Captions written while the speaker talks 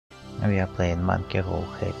We are playing Monkey Roll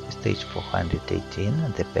Hack, stage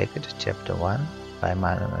 418, the package, chapter 1 by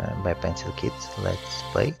PencilKids. Let's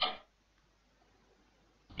play.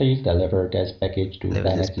 Please deliver this package to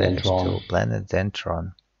Planet Zentron. Planet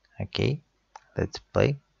Zentron. Okay, let's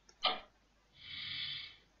play.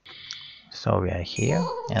 So we are here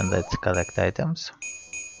and let's collect items.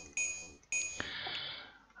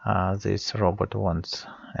 This robot wants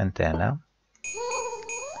antenna.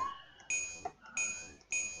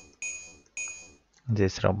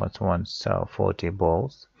 This robot wants 40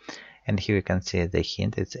 balls, and here we can see the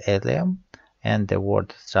hint. It's alien, and the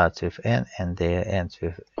word starts with N and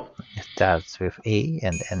starts with A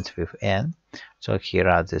and ends with N. So here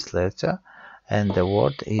are this letter, and the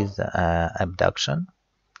word is abduction.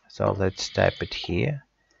 So let's type it here: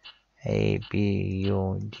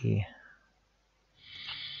 ABUDCION.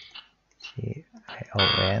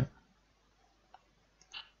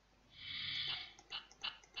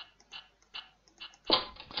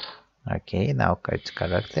 Okay, now it's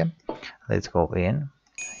correctly. Let's go in.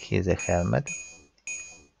 Here's a helmet.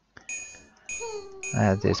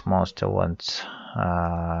 This monster wants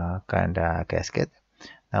kinda casket.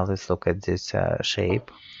 Now let's look at this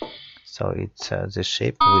shape. So it's the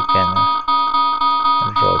shape we can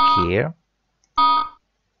draw here,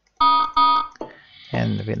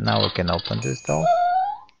 and now we can open this door.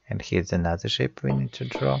 And here's another shape we need to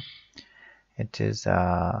draw. It is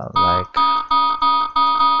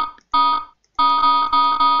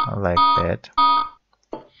like that.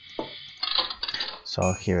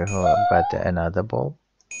 So here we got another ball,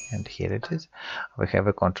 and here it is. We have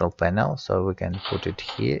a control panel, so we can put it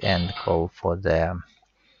here and call for the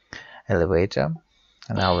elevator.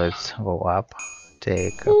 And now let's go up,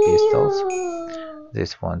 take pistols.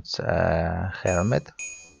 This one's a helmet.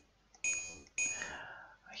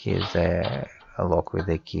 Here's a lock with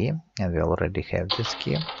a key, and we already have this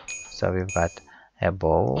key. So we've got a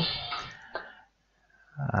ball.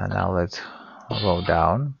 Now let's go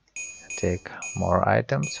down, take more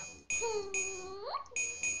items.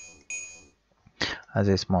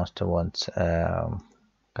 This monster wants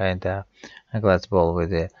kinda a glass ball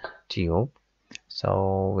with a tube,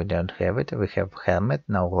 so we don't have it. We have helmet,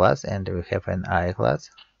 no glass, and we have an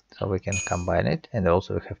eyeglass, so we can combine it. And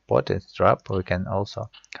also we have pot and strap, we can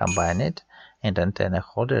also combine it, and antenna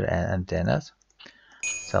holder and antennas.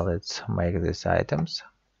 So let's make these items.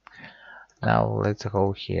 Now let's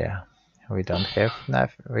go here. We don't have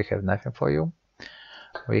nothing. We have nothing for you.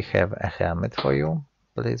 We have a helmet for you.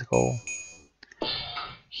 Please go.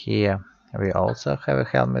 Here we also have a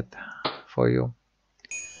helmet for you.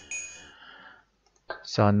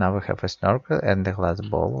 So now we have a snorkel and a glass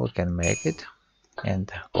ball. We can make it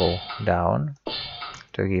and go down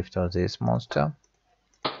to give to this monster.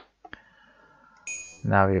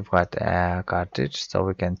 Now we've got a cartridge, so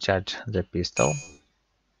we can charge the pistol.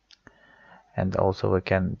 And also we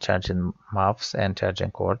can charge in muffs and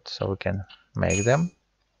charging cord, so we can make them.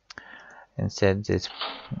 Insert this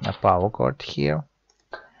power cord here,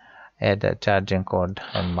 add a charging cord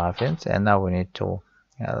and muffins, and now we need to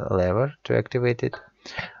lever to activate it.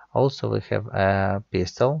 Also we have a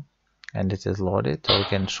pistol, and it is loaded, so we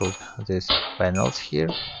can shoot these panels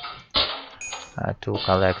here to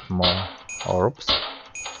collect more orbs.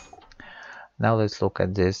 Now let's look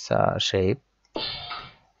at this shape.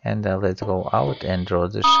 And let's go out and draw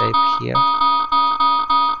the shape here.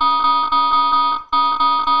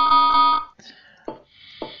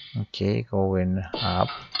 Okay, going up.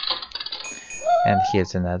 And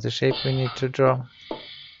here's another shape we need to draw.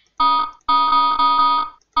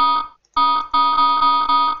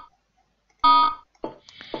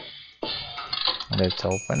 Let's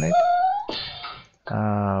open it.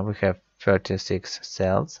 We have 36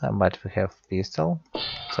 cells, but we have pistol.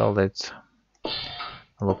 So let's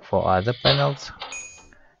look for other panels.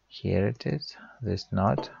 Here it is. This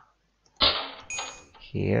not.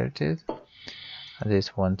 Here it is.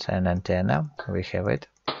 This one's an antenna. We have it.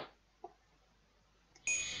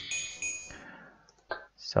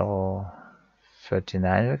 So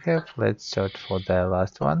 39 we have. Let's search for the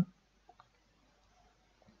last one.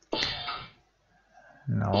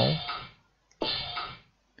 No.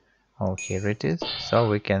 Oh, here it is. So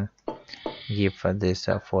we can give this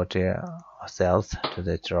 40 cells to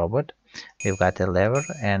that robot. We've got a lever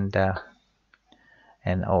and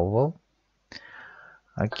an oval.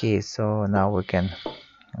 Okay, so now we can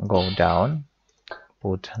go down,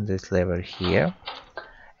 put this lever here,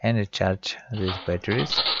 and charge these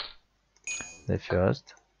batteries. The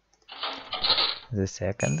first, the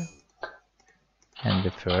second, and the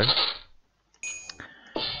third.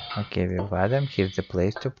 Okay, we've got them. Here's the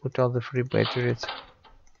place to put all the free batteries.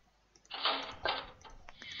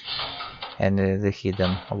 and the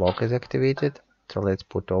hidden lock is activated. So let's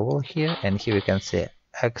put oval here, and here we can see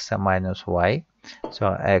x minus y.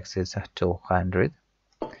 So x is 200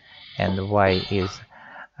 and y is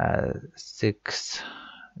 6,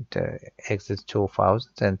 x is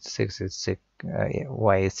 2000 and 6 is 6,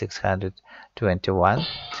 y is 621.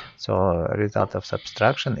 So result of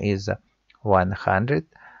subtraction is 100,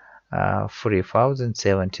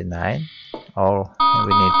 3079, or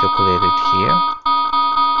we need to clear it here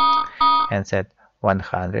and set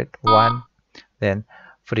 100, 1, then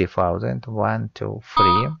 3000, 1, 2,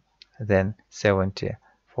 3, then 70,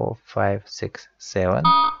 4, 5, 6, 7,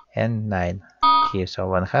 and 9 here. So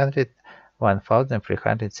 100,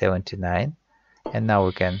 1379. And now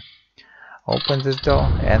we can open this door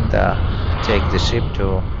and take the ship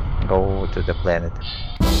to go to the planet.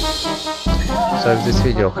 So if this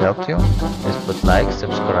video helped you, please put like,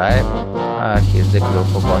 subscribe, hit the clue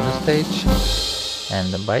for bonus stage,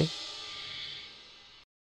 and bye.